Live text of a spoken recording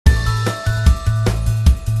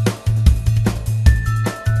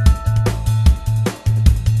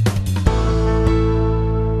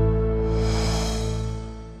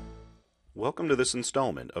Welcome to this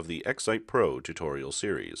installment of the XSitePro tutorial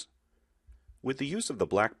series. With the use of the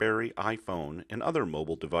BlackBerry, iPhone, and other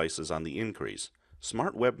mobile devices on the increase,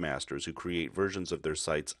 smart webmasters who create versions of their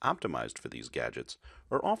sites optimized for these gadgets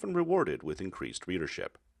are often rewarded with increased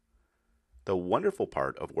readership. The wonderful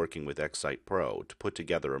part of working with XSitePro to put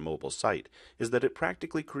together a mobile site is that it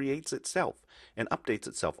practically creates itself and updates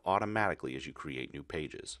itself automatically as you create new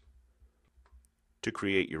pages. To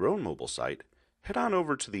create your own mobile site, head on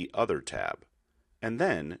over to the Other tab, and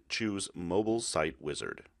then choose Mobile Site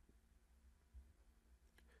Wizard.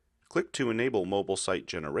 Click to enable mobile site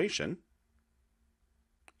generation,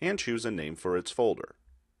 and choose a name for its folder.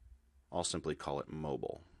 I'll simply call it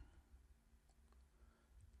Mobile.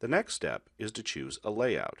 The next step is to choose a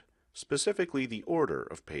layout, specifically the order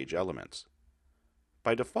of page elements.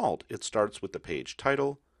 By default, it starts with the page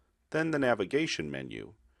title, then the navigation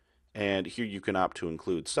menu, and here you can opt to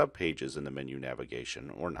include subpages in the menu navigation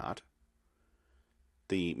or not,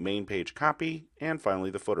 the main page copy, and finally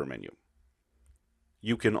the footer menu.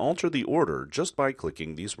 You can alter the order just by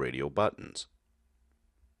clicking these radio buttons.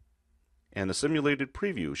 And the simulated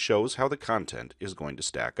preview shows how the content is going to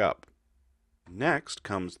stack up. Next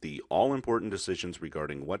comes the all-important decisions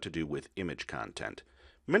regarding what to do with image content.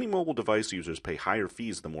 Many mobile device users pay higher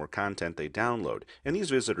fees the more content they download, and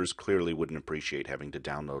these visitors clearly wouldn't appreciate having to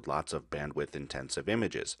download lots of bandwidth-intensive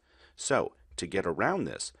images. So, to get around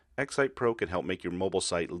this, XSitePro can help make your mobile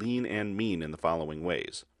site lean and mean in the following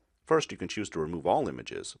ways. First, you can choose to remove all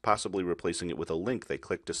images, possibly replacing it with a link they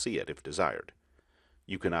click to see it if desired.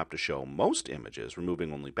 You can opt to show most images,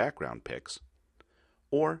 removing only background pics,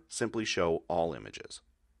 or simply show all images.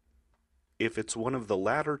 If it's one of the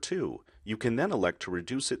latter two, you can then elect to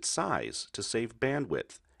reduce its size to save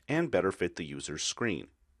bandwidth and better fit the user's screen.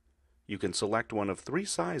 You can select one of three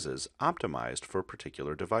sizes optimized for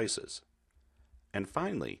particular devices. And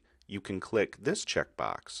finally, you can click this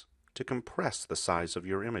checkbox to compress the size of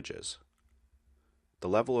your images. The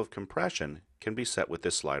level of compression can be set with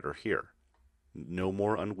this slider here. No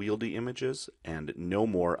more unwieldy images and no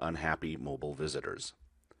more unhappy mobile visitors.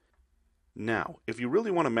 Now, if you really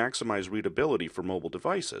want to maximize readability for mobile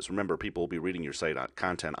devices, remember people will be reading your site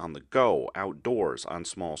content on the go, outdoors, on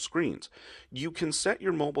small screens, you can set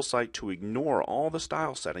your mobile site to ignore all the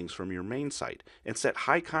style settings from your main site and set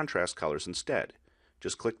high contrast colors instead.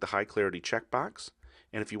 Just click the high clarity checkbox,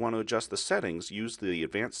 and if you want to adjust the settings, use the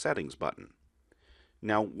advanced settings button.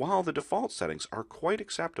 Now, while the default settings are quite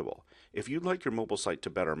acceptable, if you'd like your mobile site to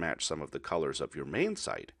better match some of the colors of your main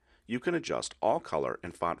site, you can adjust all color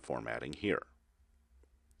and font formatting here.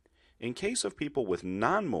 In case of people with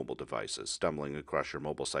non-mobile devices stumbling across your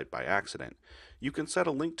mobile site by accident, you can set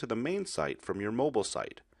a link to the main site from your mobile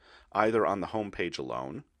site, either on the home page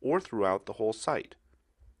alone or throughout the whole site.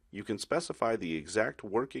 You can specify the exact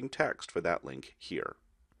working text for that link here.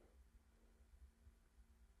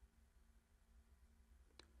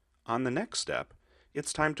 On the next step,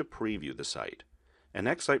 it's time to preview the site, and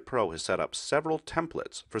XSitePro has set up several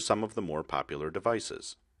templates for some of the more popular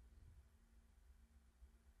devices.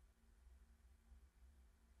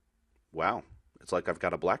 Wow, it's like I've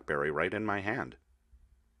got a BlackBerry right in my hand.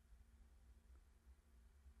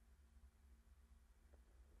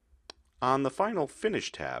 On the final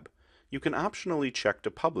Finish tab, you can optionally check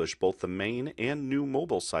to publish both the main and new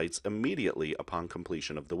mobile sites immediately upon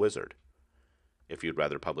completion of the wizard. If you'd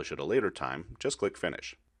rather publish at a later time, just click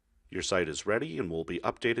Finish. Your site is ready and will be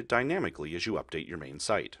updated dynamically as you update your main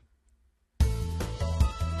site.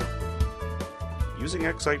 Using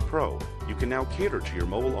XSitePro, you can now cater to your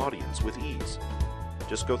mobile audience with ease.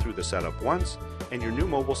 Just go through the setup once, and your new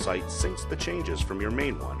mobile site syncs the changes from your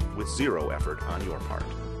main one with zero effort on your part.